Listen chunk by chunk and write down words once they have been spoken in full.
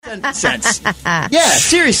Sense. Yeah,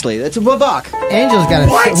 seriously, that's a bobak. Angel's got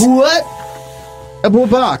a... What? A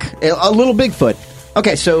bobak. A little Bigfoot.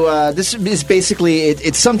 Okay, so this is basically...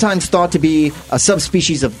 It's sometimes thought to be a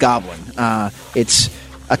subspecies of goblin. It's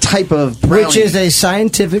a type of brownie. Which is a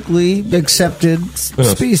scientifically accepted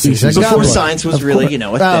species. Before science was really, a thing.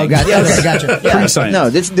 Gotcha. Yeah. Pre-science. No,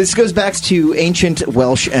 this goes back to ancient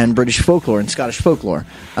Welsh and British folklore and Scottish folklore.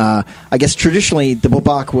 I guess traditionally the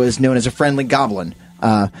bobak was known as a friendly goblin.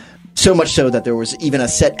 So much so that there was even a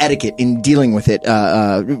set etiquette in dealing with it,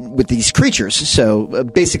 with these creatures. So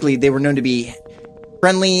basically, they were known to be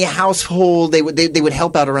friendly household. They would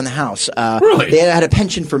help out around the house. Really? They had a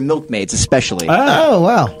penchant for milkmaids, especially. Oh,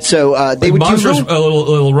 wow. So they would monsters, do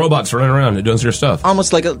little robots running around and doing your stuff.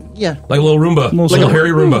 almost like a Like a little Roomba. Like a hairy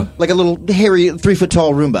Roomba. like a little hairy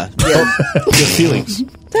 3-foot-tall Roomba. Yeah, Good feelings.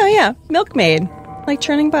 Oh, yeah. Milkmaid. Like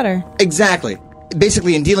churning butter. exactly.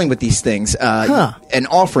 Basically, in dealing with these things, an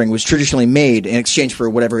offering was traditionally made in exchange for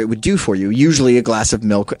whatever it would do for you, usually a glass of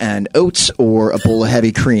milk and oats or a bowl of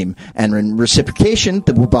heavy cream. And in reciprocation,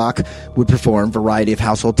 the bobak would perform a variety of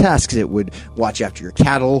household tasks. It would watch after your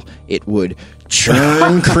cattle. It would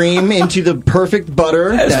churn cream into the perfect butter.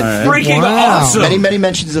 That's freaking awesome. Many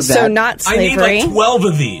mentions of that. So not slavery. I need like 12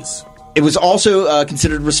 of these. It was also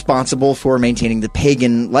considered responsible for maintaining the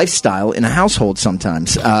pagan lifestyle in a household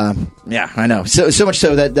sometimes. Yeah, I know. So much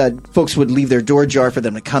so that folks would leave their door ajar for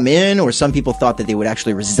them to come in, or some people thought that they would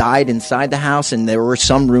actually reside inside the house, and there were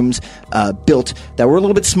some rooms built that were a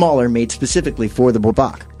little bit smaller, made specifically for the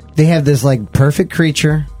bobak. They have this, like, perfect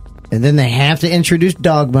creature, and then they have to introduce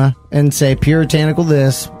dogma and say, puritanical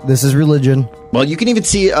this is religion. Well, you can even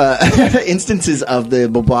see instances of the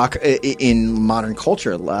bobak in modern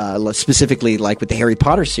culture, specifically like with the Harry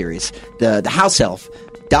Potter series, the house elf,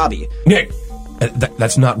 Dobby. Nick,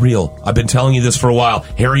 that's not real. I've been telling you this for a while.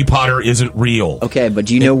 Harry Potter isn't real. Okay, but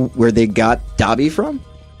do you know where they got Dobby from?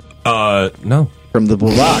 No. From the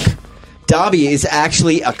bobak. Dobby is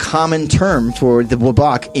actually a common term for the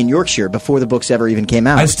bobak in Yorkshire before the books ever even came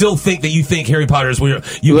out. I still think that you think Harry Potter is weird.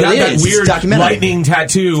 You got that weird lightning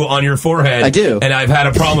tattoo on your forehead. I do. And I've had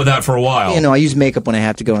a problem with that for a while. I use makeup when I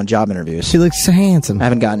have to go on job interviews. She looks so handsome. I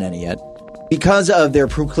haven't gotten any yet. Because of their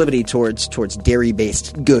proclivity towards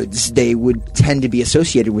dairy-based goods, they would tend to be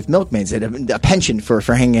associated with milkmaids. They had a penchant for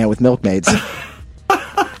hanging out with milkmaids.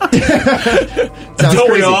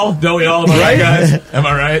 Don't we all? Am I right, guys? Am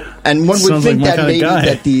I right? And one would Sounds think like my that maybe guy.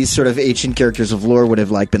 that these sort of ancient characters of lore would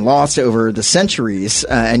have been lost over the centuries,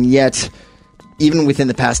 and yet, even within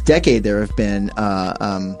the past decade, there have been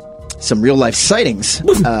some real life sightings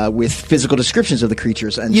with physical descriptions of the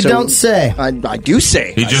creatures. And You so don't say. I do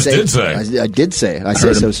say. He just did say. I did say. I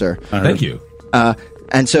say so, sir. Thank you.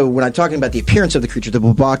 And so when I'm talking about the appearance of the creature, the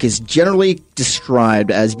bobak is generally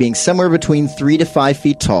described as being somewhere between 3 to 5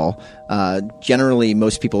 feet tall. Generally,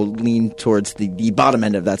 most people lean towards the bottom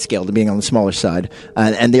end of that scale, to being on the smaller side.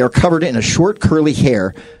 And they are covered in a short, curly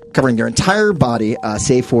hair, covering their entire body,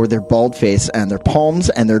 save for their bald face and their palms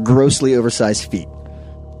and their grossly oversized feet.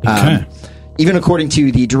 Okay. Even according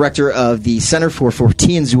to the director of the Center for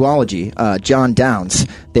Fortean Zoology, John Downs,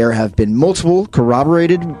 there have been multiple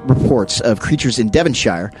corroborated reports of creatures in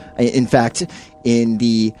Devonshire. In fact, in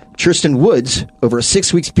the Churston Woods, over a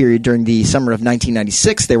 6-week period during the summer of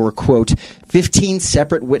 1996, there were, quote, 15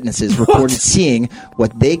 separate witnesses reported seeing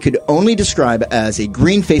what they could only describe as a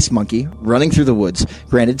green-faced monkey running through the woods.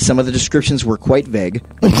 Granted, some of the descriptions were quite vague.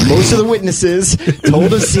 Most of the witnesses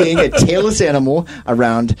told of seeing a tailless animal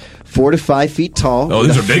around 4 to 5 feet tall, Oh,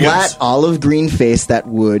 these with are a big flat ones. olive green face that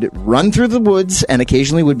would run through the woods and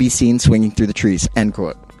occasionally would be seen swinging through the trees, end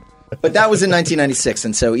quote. But that was in 1996,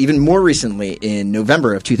 and so even more recently, in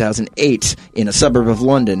November of 2008, in a suburb of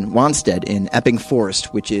London, Wanstead, in Epping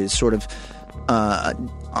Forest, which is sort of...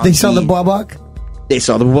 They saw the bobak? They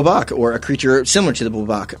saw the bobak, or a creature similar to the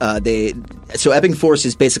bobak. So Epping Forest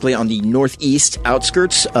is basically on the northeast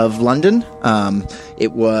outskirts of London.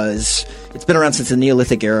 It's been around since the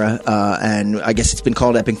Neolithic era, and I guess it's been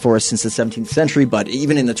called Epping Forest since the 17th century, but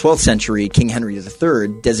even in the 12th century, King Henry III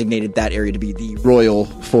designated that area to be the Royal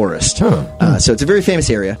Forest. So it's a very famous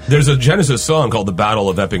area. There's a Genesis song called The Battle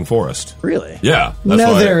of Epping Forest. Really? Yeah. That's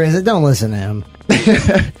No, why- there isn't. Don't listen to him.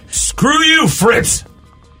 Screw you, Fritz!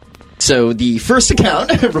 So the first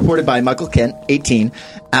account, reported by Michael Kent, 18,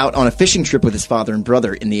 out on a fishing trip with his father and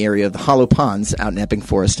brother in the area of the Hollow Ponds out in Epping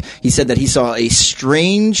Forest. He said that he saw a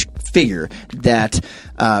strange figure that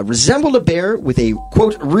resembled a bear with a,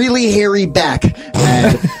 quote, really hairy back.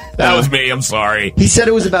 And That was me, I'm sorry. he said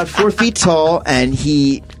it was about 4 feet tall, and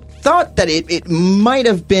he thought that it might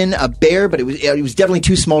have been a bear, but it was definitely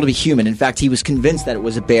too small to be human. In fact, he was convinced that it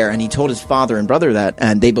was a bear, and he told his father and brother that,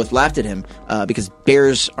 and they both laughed at him because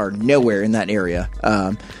bears are nowhere in that area.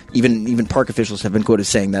 Even park officials have been quoted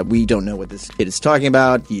saying that we don't know what this kid is talking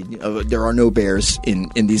about. There are no bears in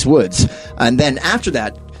these woods. And then after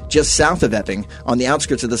that, just south of Epping, on the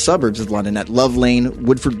outskirts of the suburbs of London, at Love Lane,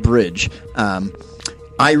 Woodford Bridge,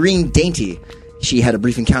 Irene Dainty, she had a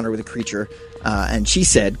brief encounter with a creature, and she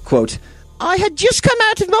said, quote, "I had just come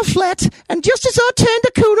out of my flat, and just as I turned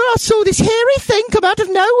the corner, I saw this hairy thing come out of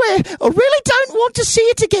nowhere. I really don't want to see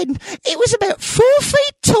it again. It was about 4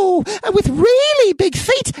 feet tall, and with really big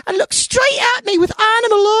feet, and looked straight at me with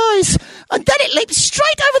animal eyes. And then it leaped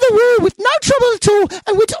straight over the wall with no trouble at all,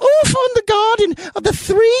 and went off on the garden of the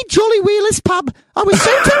Three Jolly Wheelers pub. I was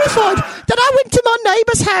so terrified that I went to my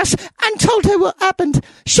neighbour's house and told her what happened.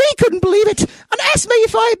 She couldn't believe it, and asked me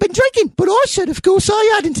if I had been drinking, but I said of course I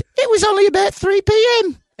hadn't. It was only about 3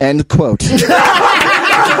 p.m. End quote.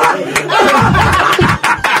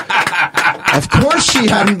 Of course she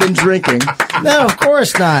hadn't been drinking. No, of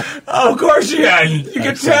course not. Oh, of course she hadn't. You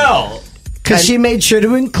could tell. Because she made sure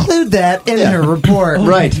to include that in her report.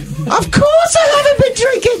 Right. Of course I haven't been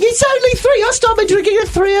drinking. It's only 3. I started drinking at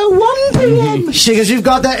 3:01 p.m. Because you've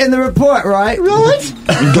got that in the report, right? Right.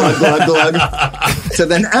 Glug, glug, glug. So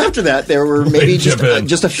then after that, there were maybe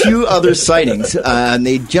just a few other sightings. And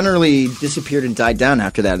they generally disappeared and died down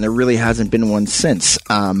after that. And there really hasn't been one since.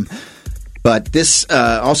 But this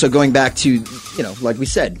also going back to, like we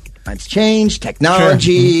said, times change,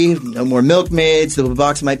 technology, no more milkmaids. The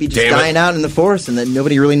box might be just dying out in the forest, and then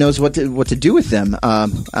nobody really knows what to do with them.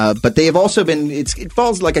 But they have also been. It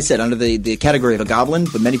falls, like I said, under the category of a goblin.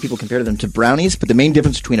 But many people compare them to brownies. But the main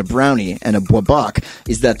difference between a brownie and a bwabach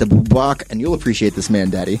is that the bwabach, and you'll appreciate this,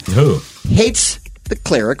 man, Daddy, hates the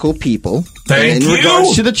clerical people. In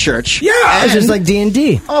regards to the church. Yeah, it's just like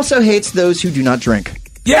D&D. Also hates those who do not drink.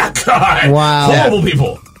 Yeah, God. Wow. Horrible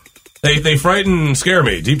people. They frighten and scare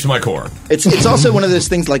me deep to my core. It's also one of those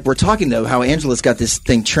things, like we're talking, though, how Angela's got this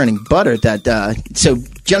thing churning butter that, so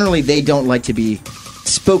generally they don't like to be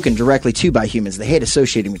spoken directly to by humans. They hate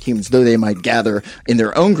associating with humans, though they might gather in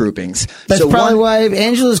their own groupings. That's probably why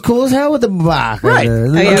Angela's cool as hell with the bach. Right.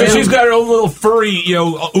 Because she's got her own little furry,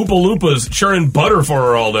 Oompa Loompas churning butter for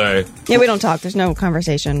her all day. Yeah, we don't talk. There's no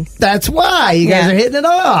conversation. That's why. You guys are hitting it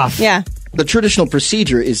off. Yeah. The traditional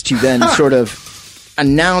procedure is to then sort of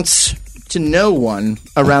announce to no one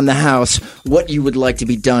around the house what you would like to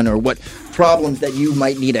be done or what problems that you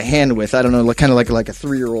might need a hand with. I don't know, kind of like a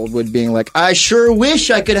 3-year-old would, being like, I sure wish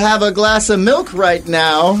I could have a glass of milk right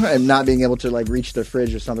now, and not being able to reach the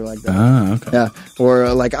fridge or something like that. Ah, okay. Yeah. Or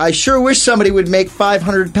I sure wish somebody would make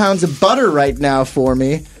 500 pounds of butter right now for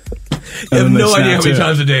me. You have no idea how many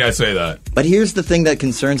times a day I say that. But here's the thing that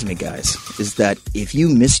concerns me, guys, is that if you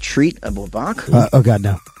mistreat a bwabach, oh God,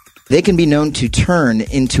 no. they can be known to turn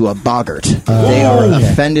into a boggart. They are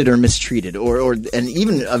offended or mistreated, and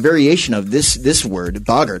even a variation of this word,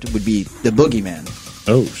 boggart, would be the boogeyman.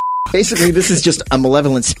 Oh, basically, this is just a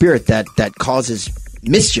malevolent spirit that causes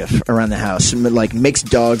mischief around the house, like makes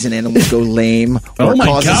dogs and animals go lame, or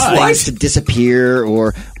causes things to disappear.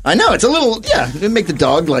 Or I know it's a little it make the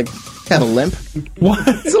dog have a limp. What?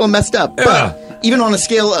 It's a little messed up. Yeah. But even on a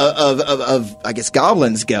scale of I guess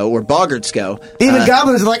goblins go or boggarts go, even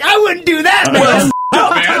goblins are like, I wouldn't do that, man. Man.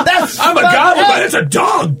 I'm a goblin, but it's a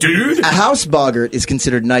dog, dude. A house boggart is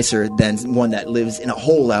considered nicer than one that lives in a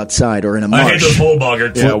hole outside or in a marsh. I hate those hole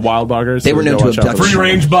boggarts. Yeah, wild boggarts. They were known to abduct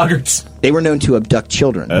free-range boggarts. They were known to abduct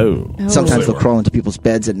children. Oh. Sometimes they'll crawl into people's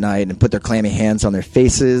beds at night and put their clammy hands on their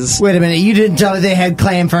faces. Wait a minute, you didn't tell me they had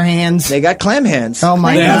clam for hands? They got clam hands. Oh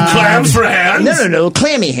my God. They have God. clams for hands? No,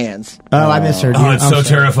 clammy hands. Oh, I misheard you. Oh, it's so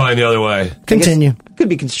terrifying the other way. Continue. Could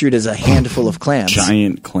be construed as a handful of clams.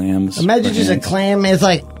 Giant clams. Imagine just a clam. It's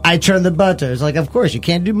like, I churn the butter. It's like, of course, you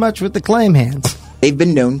can't do much with the clam hands. They've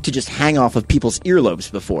been known to just hang off of people's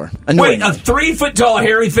earlobes before. Wait, a 3-foot-tall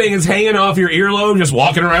hairy thing is hanging off your earlobe just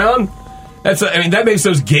walking around? That makes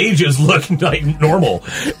those gauges look like normal.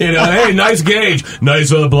 Hey, nice gauge.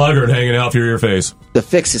 Nice boggart hanging off your ear face. The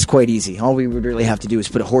fix is quite easy. All we would really have to do is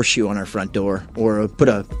put a horseshoe on our front door or put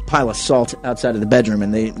a pile of salt outside of the bedroom,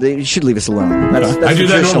 and they should leave us alone. That's I do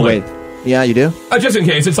that normally. Way. Yeah, you do? Just in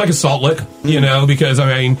case. It's like a salt lick, because,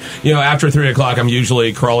 after 3 o'clock, I'm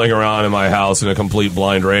usually crawling around in my house in a complete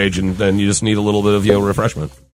blind rage, and then you just need a little bit of, refreshment.